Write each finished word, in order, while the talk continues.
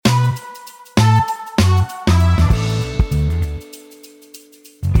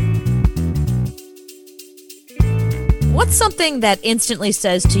What's something that instantly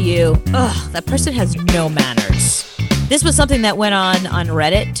says to you, ugh, that person has no manners? This was something that went on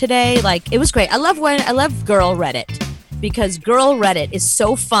Reddit today. Like, it was great. I love girl Reddit because girl Reddit is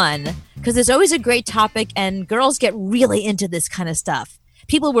so fun because there's always a great topic and girls get really into this kind of stuff.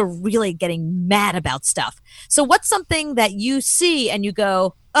 People were really getting mad about stuff. So what's something that you see and you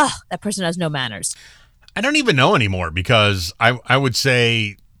go, ugh, that person has no manners? I don't even know anymore because I would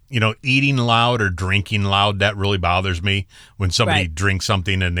say, eating loud or drinking loud, that really bothers me. When somebody drinks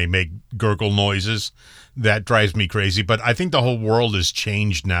something and they make gurgle noises, that drives me crazy. But I think the whole world has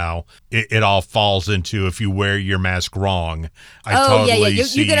changed now. It all falls into if you wear your mask wrong.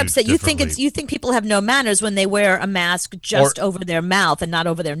 You get upset. You think people have no manners when they wear a mask just over their mouth and not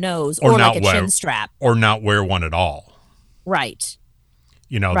over their nose, or like a chin strap, or not wear one at all. Right.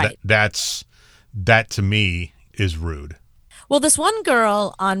 That to me is rude. Well, this one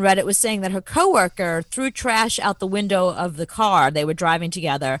girl on Reddit was saying that her coworker threw trash out the window of the car. They were driving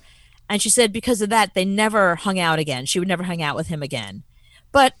together. And she said because of that, they never hung out again. She would never hang out with him again.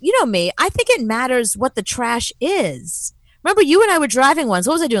 But you know me, I think it matters what the trash is. Remember, you and I were driving once.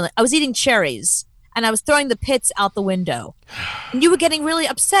 What was I doing? I was eating cherries and I was throwing the pits out the window. And you were getting really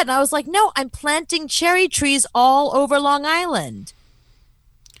upset. And I was like, no, I'm planting cherry trees all over Long Island.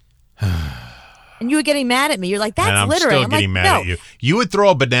 And you were getting mad at me. You're like, that's littering. I'm still getting mad at you. You would throw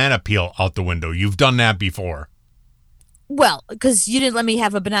a banana peel out the window. You've done that before. Well, because you didn't let me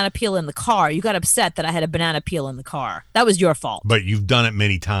have a banana peel in the car. You got upset that I had a banana peel in the car. That was your fault. But you've done it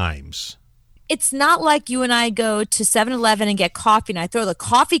many times. It's not like you and I go to 7-Eleven and get coffee and I throw the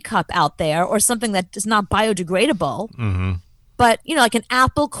coffee cup out there or something that is not biodegradable. Mm-hmm. But, like an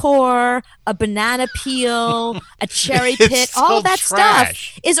apple core, a banana peel, a cherry pit, all that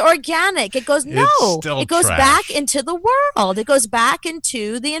stuff is organic. It goes, it goes back into the world. It goes back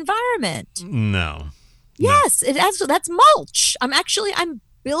into the environment. No. Yes, that's mulch. I'm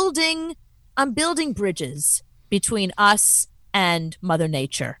building bridges between us and Mother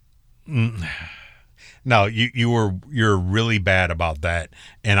Nature. No, you're really bad about that.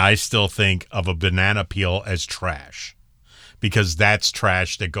 And I still think of a banana peel as trash. Because that's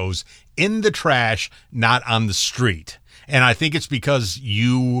trash that goes in the trash, not on the street. And I think it's because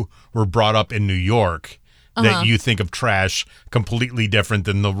you were brought up in New York that you think of trash completely different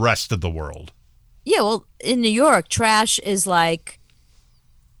than the rest of the world. Yeah, well, in New York, trash is like,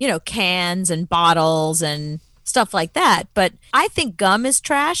 cans and bottles and stuff like that. But I think gum is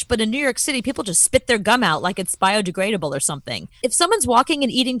trash. But in New York City, people just spit their gum out like it's biodegradable or something. If someone's walking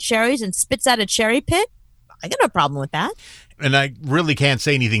and eating cherries and spits out a cherry pit, I got no problem with that. And I really can't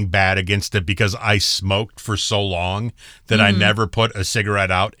say anything bad against it because I smoked for so long that I never put a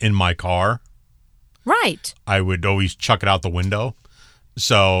cigarette out in my car. Right. I would always chuck it out the window.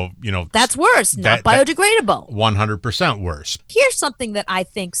 So, that's worse, not biodegradable. 100% worse. Here's something that I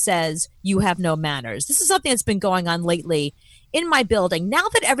think says you have no manners. This is something that's been going on lately in my building. Now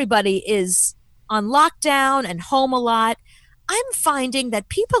that everybody is on lockdown and home a lot, I'm finding that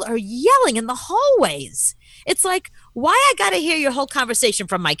people are yelling in the hallways. It's like, why I got to hear your whole conversation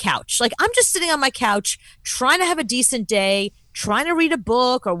from my couch? Like, I'm just sitting on my couch trying to have a decent day, trying to read a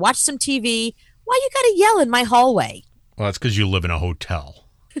book or watch some TV. Why you got to yell in my hallway? Well, that's because you live in a hotel.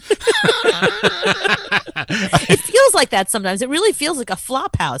 It feels like that sometimes. It really feels like a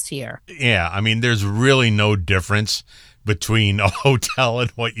flop house here. Yeah, I mean, there's really no difference between a hotel and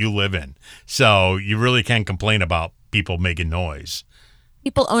what you live in. So you really can't complain about people making noise.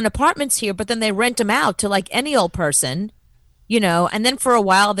 People own apartments here, but then they rent them out to like any old person, and then for a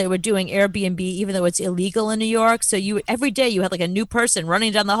while they were doing Airbnb, even though it's illegal in New York. So every day you had like a new person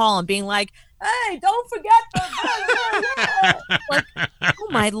running down the hall and being like, hey, don't forget the like, oh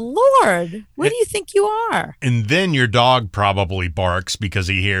my Lord, where do you think you are? And then your dog probably barks because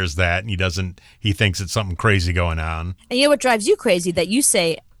he hears that and he thinks it's something crazy going on. And you know what drives you crazy? That you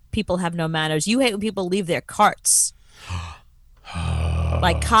say people have no manners. You hate when people leave their carts.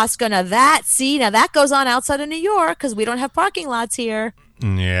 Like Costco. Now that goes on outside of New York because we don't have parking lots here.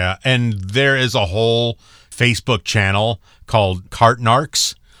 Yeah, and there is a whole Facebook channel called Cart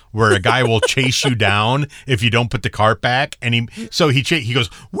Narcs where a guy will chase you down if you don't put the cart back, and he goes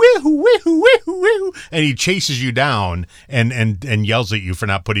wee-hoo, wee-hoo, wee-hoo, wee-hoo, and he chases you down and yells at you for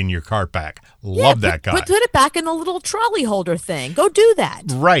not putting your cart back. Love that guy. Put it back in the little trolley holder thing. Go do that.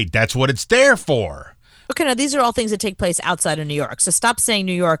 Right, that's what it's there for. Okay, now these are all things that take place outside of New York. So stop saying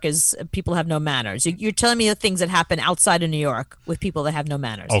New York is people have no manners. You're telling me the things that happen outside of New York with people that have no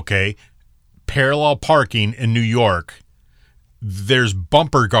manners. Okay, parallel parking in New York. There's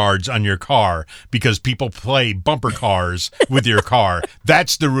bumper guards on your car because people play bumper cars with your car.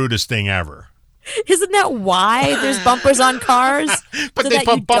 That's the rudest thing ever. Isn't that why there's bumpers on cars? But So they that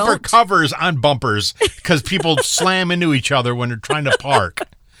you put bumper don't- covers on bumpers because people slam into each other when they're trying to park.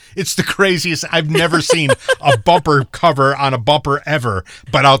 It's the craziest. I've never seen a bumper cover on a bumper ever,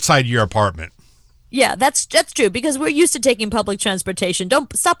 but outside your apartment. Yeah, that's true because we're used to taking public transportation.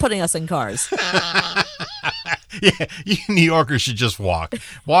 Don't stop putting us in cars. Yeah, you New Yorkers should just walk.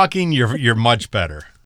 Walking, you're much better.